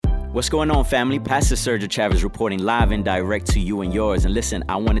What's going on, family? Pastor Sergio Chavez reporting live and direct to you and yours. And listen,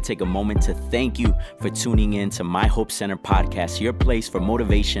 I want to take a moment to thank you for tuning in to My Hope Center podcast, your place for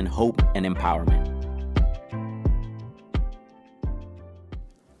motivation, hope, and empowerment.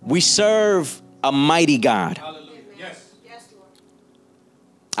 We serve a mighty God. Hallelujah. Yes. Yes, Lord.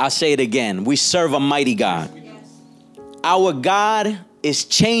 I'll say it again. We serve a mighty God. Yes. Our God is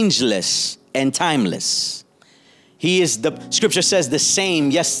changeless and timeless. He is, the scripture says, the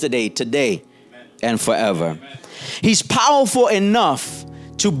same yesterday, today, and forever. He's powerful enough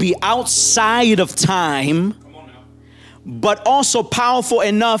to be outside of time, but also powerful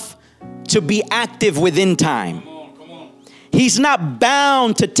enough to be active within time. He's not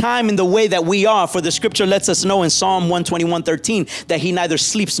bound to time in the way that we are, for the scripture lets us know in Psalm 121:13 that he neither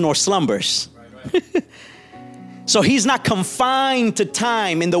sleeps nor slumbers. So he's not confined to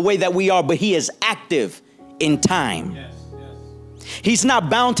time in the way that we are, but he is active in time. He's not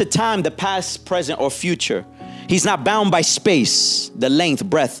bound to time, the past, present, or future. He's not bound by space, the length,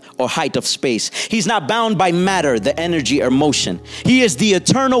 breadth, or height of space. He's not bound by matter, the energy or motion. He is the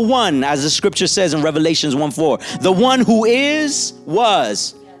eternal one, as the scripture says in Revelations 1:4. The one who is,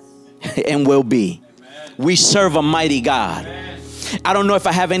 was, and will be. We serve a mighty God. I don't know if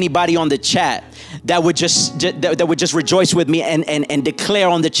I have anybody on the chat that would just rejoice with me and declare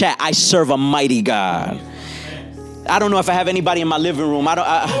on the chat, I serve a mighty God. I don't know if I have anybody in my living room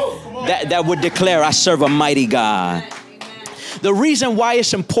that would declare, I serve a mighty God. The reason why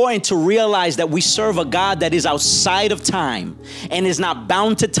it's important to realize that we serve a God that is outside of time and is not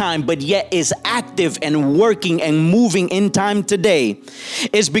bound to time, but yet is active and working and moving in time today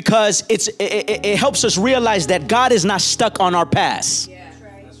is because it helps us realize that God is not stuck on our past.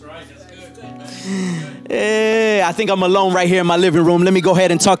 That's right. That's good. Hey, I think I'm alone right here in my living room. Let me go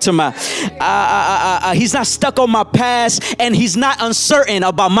ahead and talk to my... he's not stuck on my past, and he's not uncertain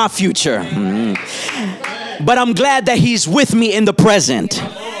about my future. But I'm glad that he's with me in the present.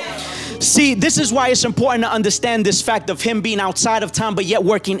 See, this is why it's important to understand this fact of him being outside of time, but yet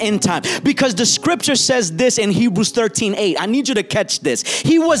working in time. Because the scripture says this in Hebrews 13:8. I need you to catch this.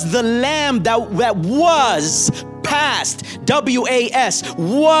 He was the lamb that was past, W-A-S,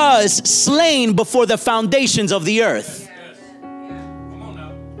 was slain before the foundations of the earth.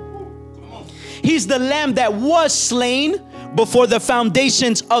 He's the lamb that was slain before the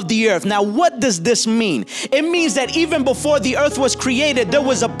foundations of the earth. Now, what does this mean? It means that even before the earth was created, there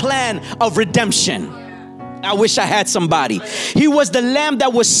was a plan of redemption. I wish I had somebody. He was the lamb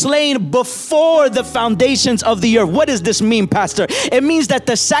that was slain before the foundations of the earth. What does this mean, Pastor? It means that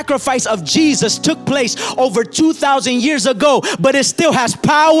the sacrifice of Jesus took place over 2,000 years ago, but it still has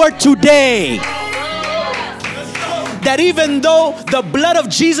power today. That even though the blood of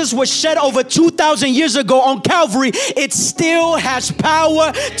Jesus was shed over 2,000 years ago on Calvary, it still has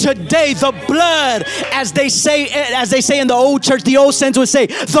power today. The blood, as they say in the old church, the old saints would say,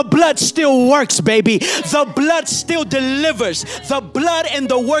 the blood still works, baby. The blood still delivers. The blood and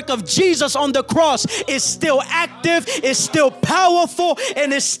the work of Jesus on the cross is still active, is still powerful,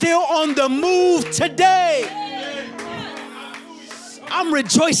 and is still on the move today. I'm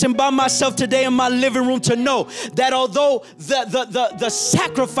rejoicing by myself today in my living room to know that although the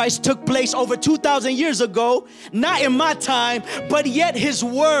sacrifice took place over 2,000 years ago, not in my time, but yet his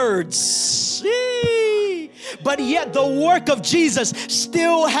words, but yet the work of Jesus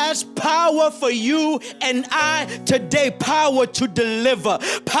still has power for you and I today. Power to deliver,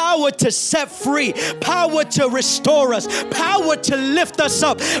 power to set free, power to restore us, power to lift us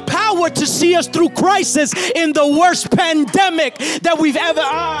up, power to see us through crisis in the worst pandemic that we've ever.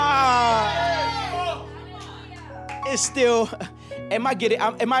 It's still. Am I getting?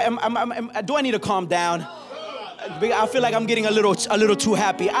 Do I need to calm down? I feel like I'm getting a little too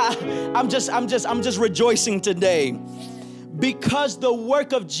happy. I'm just rejoicing today because the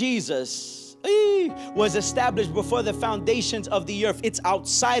work of Jesus was established before the foundations of the earth. It's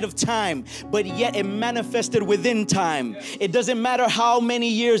outside of time, but yet it manifested within time. It doesn't matter how many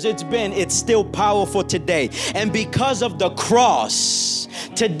years it's been, it's still powerful today. And because of the cross,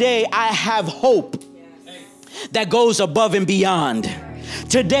 today I have hope that goes above and beyond.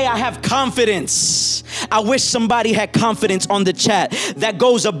 Today I have confidence. I wish somebody had confidence on the chat that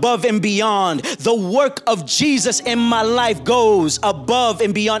goes above and beyond. The work of Jesus in my life goes above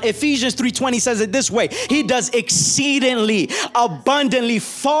and beyond. Ephesians 3:20 says it this way. He does exceedingly, abundantly,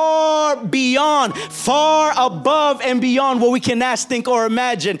 far beyond, far above and beyond what we can ask, think, or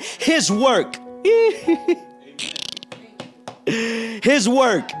imagine. His work. His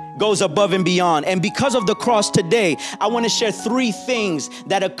work goes above and beyond. And because of the cross today, I want to share 3 things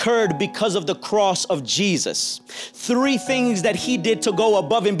that occurred because of the cross of Jesus. 3 things that he did to go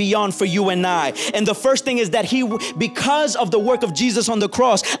above and beyond for you and I. And the first thing is that because of the work of Jesus on the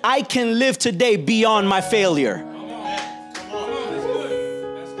cross, I can live today beyond my failure. Come on. That's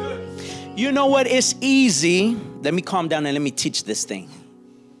good. That's good. You know what? It's easy. Let me calm down and let me teach this thing.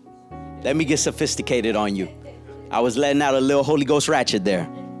 Let me get sophisticated on you. I was letting out a little Holy Ghost ratchet there.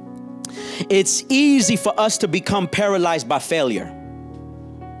 It's easy for us to become paralyzed by failure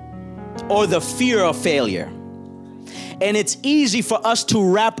or the fear of failure. And it's easy for us to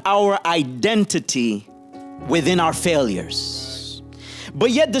wrap our identity within our failures.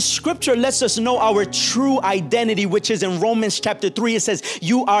 But yet the scripture lets us know our true identity, which is in Romans chapter 3. It says,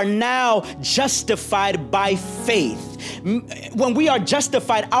 you are now justified by faith. When we are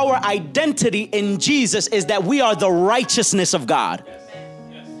justified, our identity in Jesus is that we are the righteousness of God.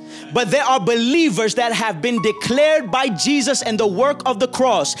 But there are believers that have been declared by Jesus and the work of the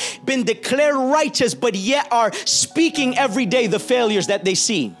cross, been declared righteous, but yet are speaking every day the failures that they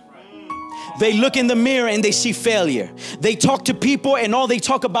see. They look in the mirror and they see failure. They talk to people and all they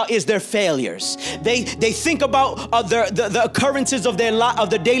talk about is their failures. They think about the occurrences of their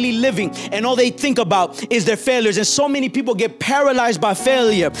daily living, and all they think about is their failures. And so many people get paralyzed by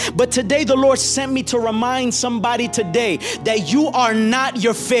failure. But today the Lord sent me to remind somebody today that you are not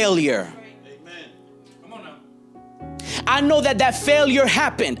your failure. I know that failure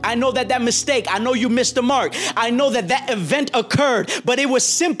happened. I know that mistake. I know you missed the mark. I know that event occurred, but it was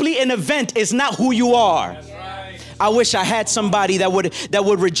simply an event. It's not who you are. That's right. I wish I had somebody that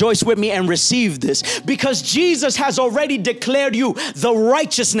would rejoice with me and receive this, because Jesus has already declared you the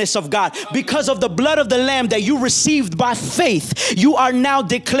righteousness of God. Because of the blood of the Lamb that you received by faith, you are now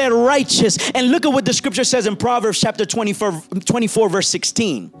declared righteous. And look at what the scripture says in Proverbs chapter 24 verse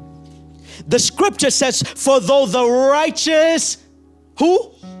 16. The scripture says, for though the righteous,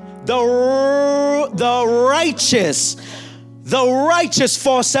 who? The righteous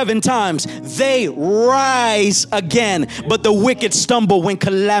fall 7 times, they rise again, but the wicked stumble when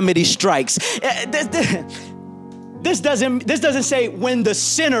calamity strikes. This doesn't say when the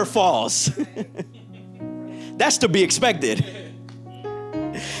sinner falls. That's to be expected.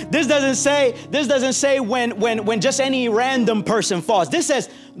 This doesn't say when just any random person falls. This says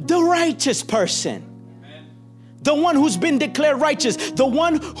the righteous person. The one who's been declared righteous, the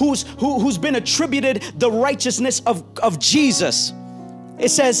one who's been attributed the righteousness of Jesus. It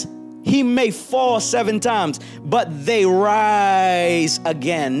says he may fall 7 times, but they rise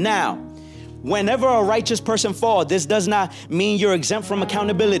again. Now, whenever a righteous person falls, this does not mean you're exempt from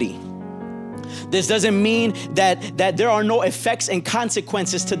accountability. This doesn't mean that there are no effects and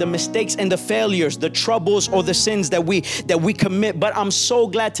consequences to the mistakes and the failures, the troubles or the sins that we commit. But I'm so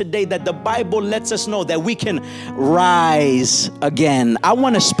glad today that the Bible lets us know that we can rise again. I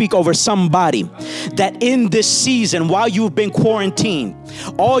want to speak over somebody that in this season, while you've been quarantined,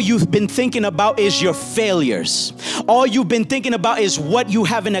 all you've been thinking about is your failures. All you've been thinking about is what you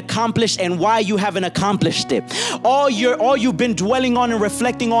haven't accomplished and why you haven't accomplished it. All you've been dwelling on and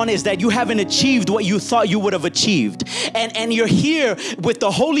reflecting on is that you haven't achieved what you thought you would have achieved. And you're here with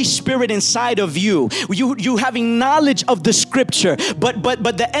the Holy Spirit inside of you. You having knowledge of the scripture, but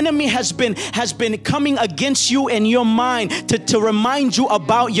the enemy has been coming against you in your mind to remind you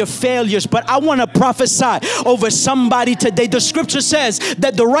about your failures. But I want to prophesy over somebody today. The scripture says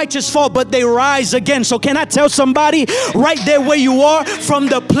that the righteous fall, but they rise again. So can I tell somebody right there where you are, from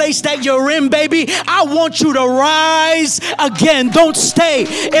the place that you're in, baby, I want you to rise again. Don't stay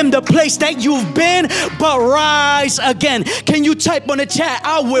in the place that you've been, but rise again. Can you type on the chat,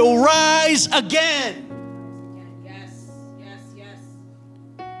 I will rise again? Yes.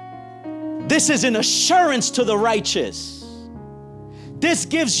 This is an assurance to the righteous. This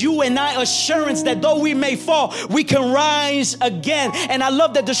gives you and I assurance that though we may fall, we can rise again. And I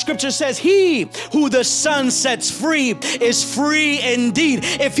love that the scripture says, he who the Son sets free is free indeed.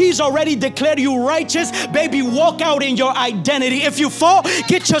 If he's already declared you righteous, baby, walk out in your identity. If you fall,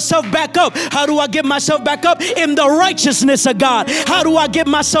 get yourself back up. How do I get myself back up? In the righteousness of God. How do I get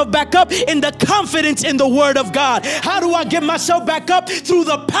myself back up? In the confidence in the word of God. How do I get myself back up? Through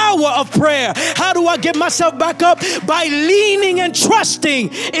the power of prayer. How do I get myself back up? By leaning and trusting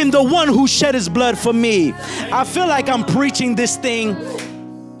in the one who shed his blood for me. I feel like I'm preaching this thing.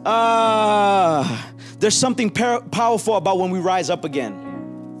 There's something powerful about when we rise up again.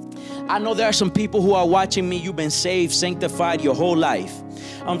 I know there are some people who are watching me. You've been saved, sanctified your whole life.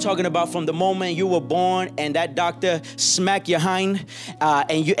 I'm talking about from the moment you were born and that doctor smacked your hind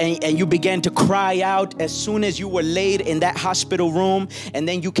and you began to cry out as soon as you were laid in that hospital room, and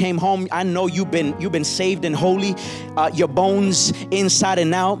then you came home. I know you've been saved and holy, your bones inside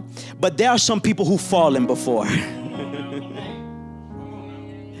and out. But there are some people who've fallen before.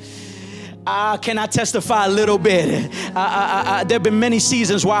 Can I testify a little bit? There have been many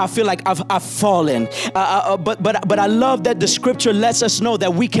seasons where I feel like I've fallen. But I love that the scripture lets us know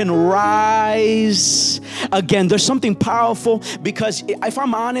that we can rise again. There's something powerful, because if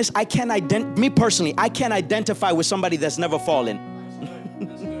I'm honest, I can't identify with somebody that's never fallen.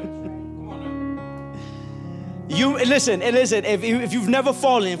 You listen. If you've never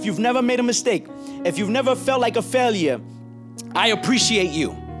fallen, if you've never made a mistake, if you've never felt like a failure, I appreciate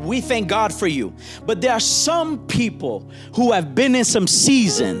you. We thank God for you. But there are some people who have been in some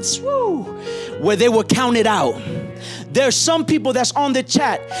seasons where they were counted out. There's some people that's on the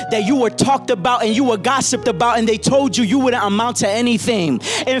chat that you were talked about and you were gossiped about, and they told you wouldn't amount to anything.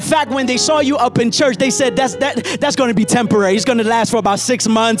 In fact, when they saw you up in church, they said that's going to be temporary. It's going to last for about 6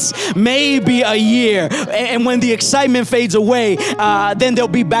 months, maybe a year. And when the excitement fades away, then they'll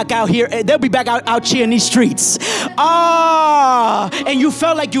be back out here. They'll be back out here in these streets. And you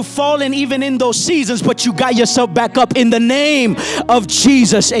felt like you've fallen even in those seasons, but you got yourself back up in the name of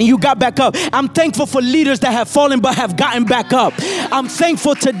Jesus, and you got back up. I'm thankful for leaders that have fallen but have gotten back up. I'm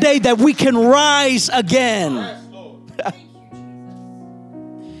thankful today that we can rise again.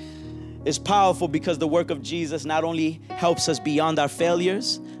 It's powerful because the work of Jesus not only helps us beyond our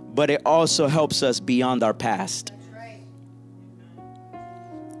failures, but it also helps us beyond our past.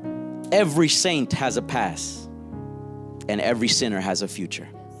 Every saint has a past, and every sinner has a future.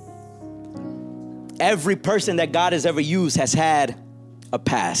 Every person that God has ever used has had a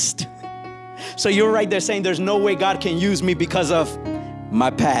past. So you're right there saying there's no way God can use me because of my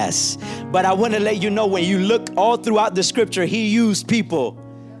past. But I want to let you know, when you look all throughout the scripture, he used people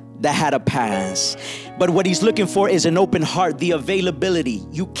that had a past. But what he's looking for is an open heart, the availability.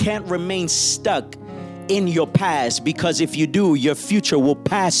 You can't remain stuck in your past, because if you do, your future will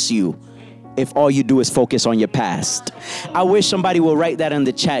pass you if all you do is focus on your past. I wish somebody will write that in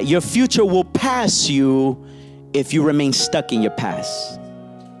the chat. Your future will pass you if you remain stuck in your past.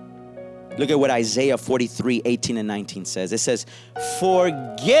 Look at what Isaiah 43:18-19 says. It says,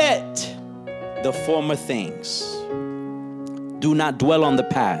 forget the former things. Do not dwell on the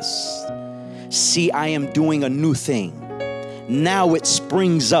past. See, I am doing a new thing. Now it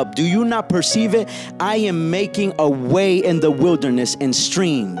springs up. Do you not perceive it? I am making a way in the wilderness and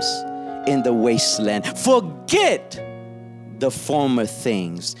streams in the wasteland. Forget the former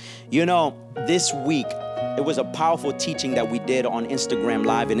things. You know, this week, it was a powerful teaching that we did on Instagram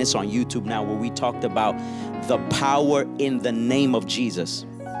Live, and it's on YouTube now, where we talked about the power in the name of Jesus.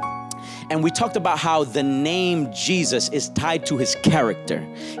 And we talked about how the name Jesus is tied to his character,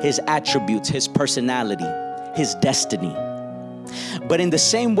 his attributes, his personality, his destiny. But in the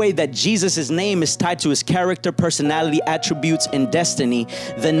same way that Jesus' name is tied to his character, personality, attributes, and destiny,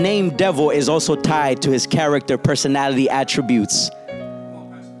 the name devil is also tied to his character, personality, attributes.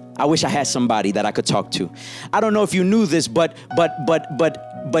 I wish I had somebody that I could talk to. I don't know if you knew this, but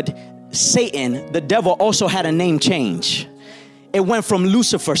Satan, the devil, also had a name change. It went from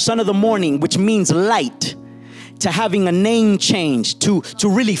Lucifer, son of the morning, which means light, to having a name change to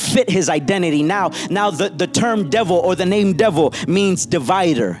really fit his identity. Now the term devil, or the name devil, means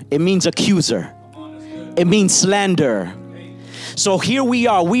divider. It means accuser. It means slander. So here we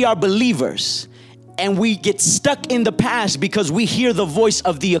are believers, and we get stuck in the past because we hear the voice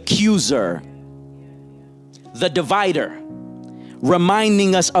of the accuser, the divider,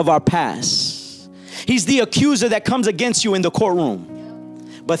 reminding us of our past. He's the accuser that comes against you in the courtroom.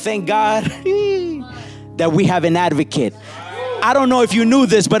 But thank God that we have an advocate. I don't know if you knew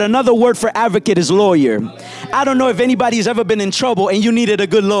this, but another word for advocate is lawyer. I don't know if anybody's ever been in trouble and you needed a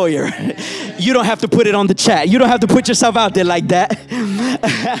good lawyer. You don't have to put it on the chat. You don't have to put yourself out there like that.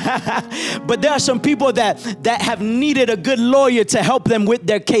 But there are some people that have needed a good lawyer to help them with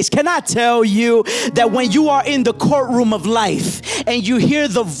their case. Can I tell you that when you are in the courtroom of life and you hear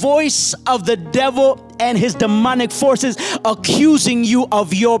the voice of the devil and his demonic forces accusing you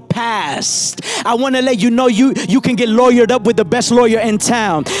of your past, I want to let you know you can get lawyered up with the best lawyer in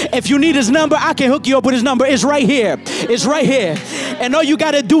town. If you need his number, I can hook you up with his number. It's is right here. It's right here. And all you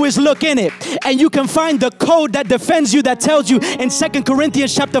got to do is look in it. And you can find the code that defends you, that tells you in 2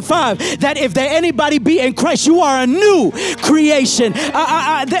 Corinthians chapter 5 that if there anybody be in Christ, you are a new creation.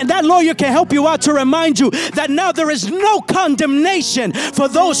 That lawyer can help you out to remind you that now there is no condemnation for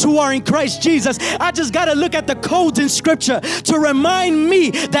those who are in Christ Jesus. I just got to look at the codes in Scripture to remind me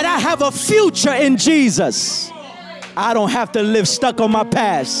that I have a future in Jesus. I don't have to live stuck on my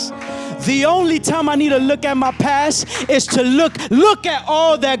past. The only time I need to look at my past is to look at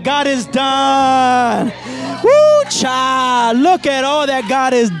all that God has done. Woo, child, look at all that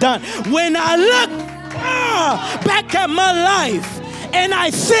God has done. When I look back at my life and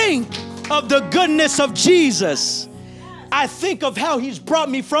I think of the goodness of Jesus, I think of how He's brought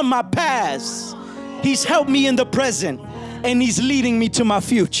me from my past. He's helped me in the present, and He's leading me to my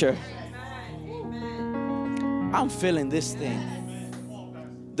future. I'm feeling this thing.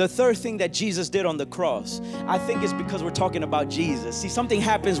 The third thing that Jesus did on the cross, I think it's because we're talking about Jesus. See, something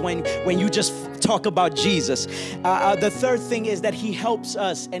happens when you just talk about Jesus. The third thing is that He helps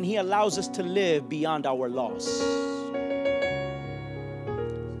us and He allows us to live beyond our loss.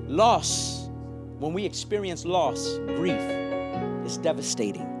 Loss, when we experience loss, grief, is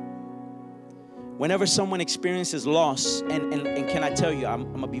devastating. Whenever someone experiences loss, and can I tell you, I'm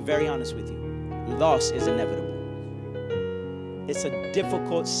going to be very honest with you, loss is inevitable. It's a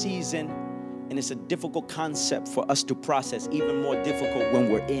difficult season and it's a difficult concept for us to process, even more difficult when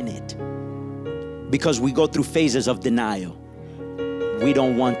we're in it. Because we go through phases of denial. We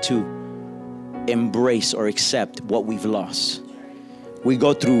don't want to embrace or accept what we've lost. We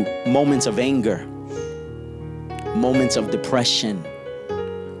go through moments of anger, moments of depression,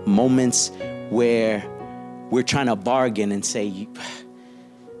 moments where we're trying to bargain and say,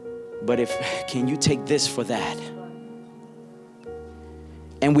 but can you take this for that?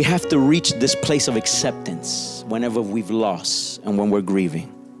 And we have to reach this place of acceptance whenever we've lost and when we're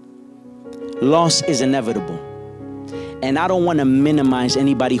grieving. Loss is inevitable. And I don't want to minimize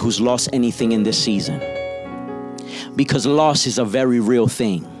anybody who's lost anything in this season, because loss is a very real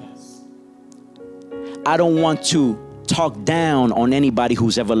thing. I don't want to talk down on anybody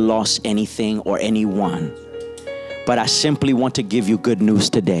who's ever lost anything or anyone, but I simply want to give you good news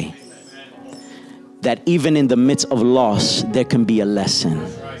today. That even in the midst of loss, there can be a lesson.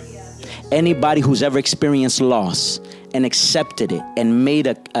 Anybody who's ever experienced loss and accepted it and made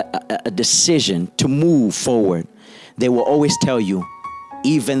a decision to move forward, they will always tell you,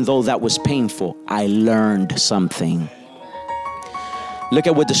 even though that was painful, I learned something. Look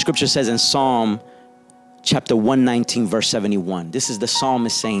at what the scripture says in Psalm chapter 119, verse 71. This is the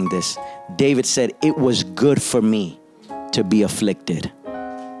psalmist saying this. David said, it was good for me to be afflicted.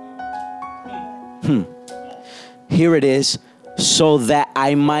 Here it is, so that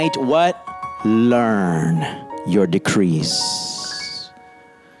I might what? Learn your decrees.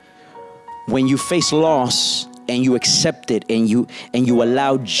 When you face loss and you accept it and you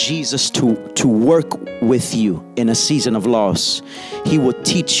allow Jesus to work with you in a season of loss, He will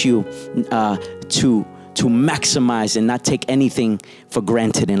teach you to maximize and not take anything for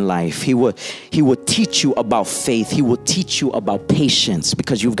granted in life. He will teach you about faith. He will teach you about patience,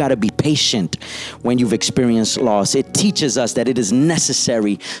 because you've got to be patient when you've experienced loss. It teaches us that it is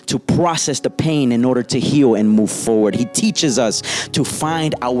necessary to process the pain in order to heal and move forward. He teaches us to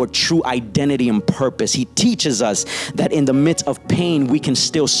find our true identity and purpose. He teaches us that in the midst of pain, we can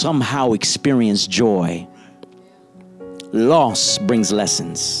still somehow experience joy. Loss brings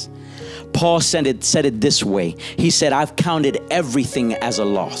lessons. Paul said it this way. He said, I've counted everything as a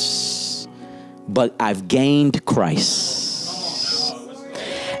loss, but I've gained Christ.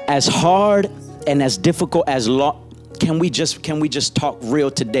 As hard and as difficult as can we just talk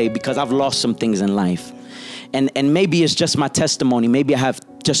real today? Because I've lost some things in life. And maybe it's just my testimony. Maybe I have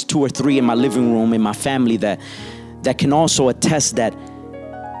just 2 or 3 in my living room, in my family that can also attest that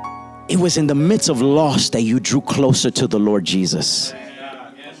it was in the midst of loss that you drew closer to the Lord Jesus.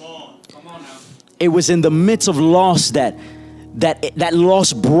 It was in the midst of loss that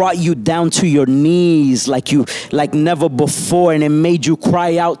loss brought you down to your knees like never before, and it made you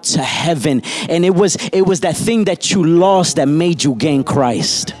cry out to heaven. And it was that thing that you lost that made you gain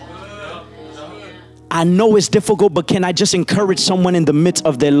Christ. I know it's difficult, but can I just encourage someone in the midst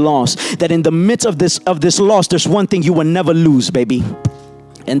of their loss, that in the midst of this loss, there's one thing you will never lose, baby.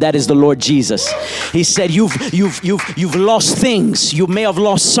 And that is the Lord Jesus. He said, you've lost things. You may have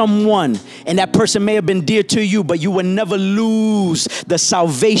lost someone. And that person may have been dear to you, but you will never lose the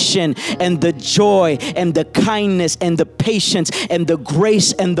salvation and the joy and the kindness and the patience and the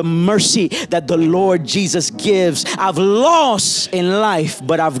grace and the mercy that the Lord Jesus gives. I've lost in life,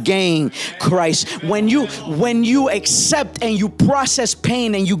 but I've gained Christ. When you accept and you process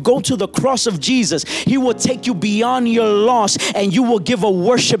pain and you go to the cross of Jesus, He will take you beyond your loss and you will give a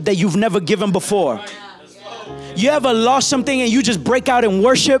worship that you've never given before. You ever lost something and you just break out in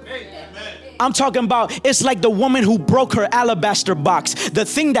worship? I'm talking about, it's like the woman who broke her alabaster box. The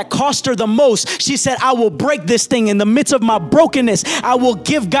thing that cost her the most, she said, I will break this thing in the midst of my brokenness. I will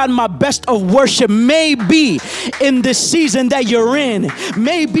give God my best of worship. Maybe in the season that you're in,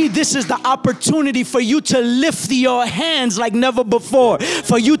 maybe this is the opportunity for you to lift your hands like never before,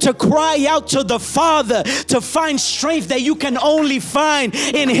 for you to cry out to the Father, to find strength that you can only find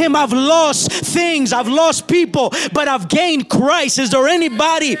in Him. I've lost things, I've lost people, but I've gained Christ. Is there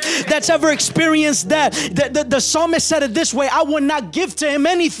anybody that's ever experienced that? The psalmist said it this way: I will not give to Him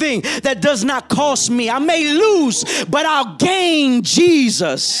anything that does not cost me. I may lose, but I'll gain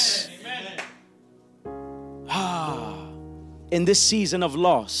Jesus. In this season of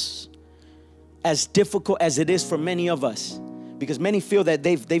loss, as difficult as it is for many of us, because many feel that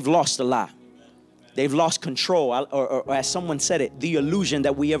they've lost a lot. They've lost control, or as someone said it, the illusion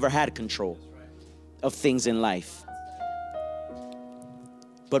that we ever had control of things in life.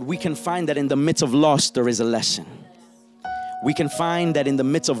 But we can find that in the midst of loss, there is a lesson. We can find that in the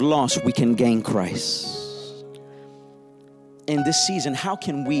midst of loss, we can gain Christ. In this season, how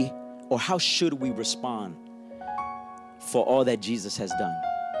can we, or how should we respond for all that Jesus has done?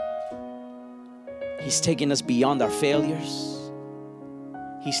 He's taken us beyond our failures.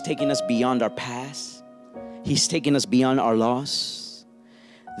 He's taken us beyond our past. He's taken us beyond our loss.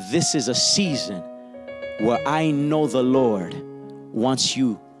 This is a season where I know the Lord wants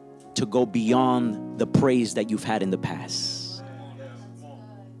you to go beyond the praise that you've had in the past.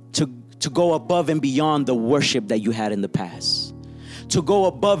 To go above and beyond the worship that you had in the past. To go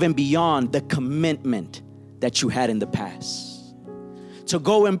above and beyond the commitment that you had in the past. To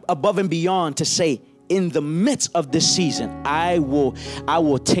go above and beyond to say, in the midst of this season, I will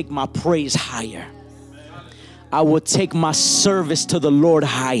take my praise higher. I will take my service to the Lord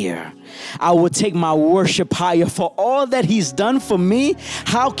higher. I will take my worship higher. For all that He's done for me,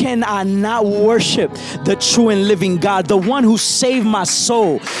 how can I not worship the true and living God, the one who saved my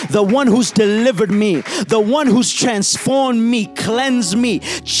soul, the one who's delivered me, the one who's transformed me, cleansed me,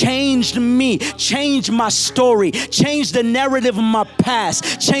 changed my story, changed the narrative of my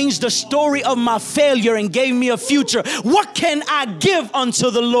past, changed the story of my failure and gave me a future. What can I give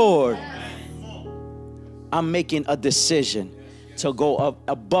unto the Lord? I'm making a decision to go up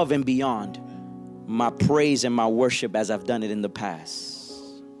above and beyond my praise and my worship as I've done it in the past.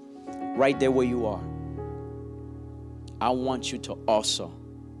 Right there where you are, I want you to also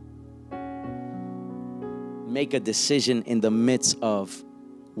make a decision in the midst of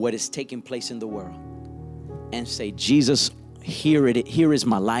what is taking place in the world and say, Jesus, here is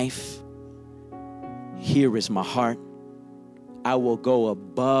my life. Here is my heart. I will go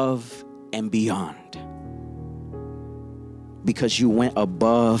above and beyond. Because you went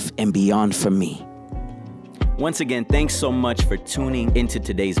above and beyond for me. Once again, thanks so much for tuning into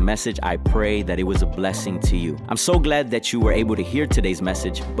today's message. I pray that it was a blessing to you. I'm so glad that you were able to hear today's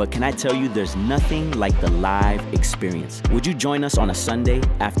message, but can I tell you there's nothing like the live experience. Would you join us on a Sunday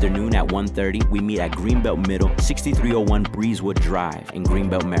afternoon at 1:30? We meet at Greenbelt Middle, 6301 Breezewood Drive in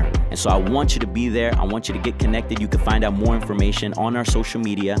Greenbelt, Maryland. And so I want you to be there. I want you to get connected. You can find out more information on our social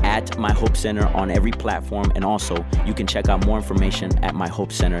media at My Hope Center on every platform. And also, you can check out more information at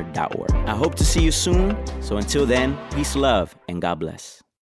myhopecenter.org. I hope to see you soon. So until then, peace, love, and God bless.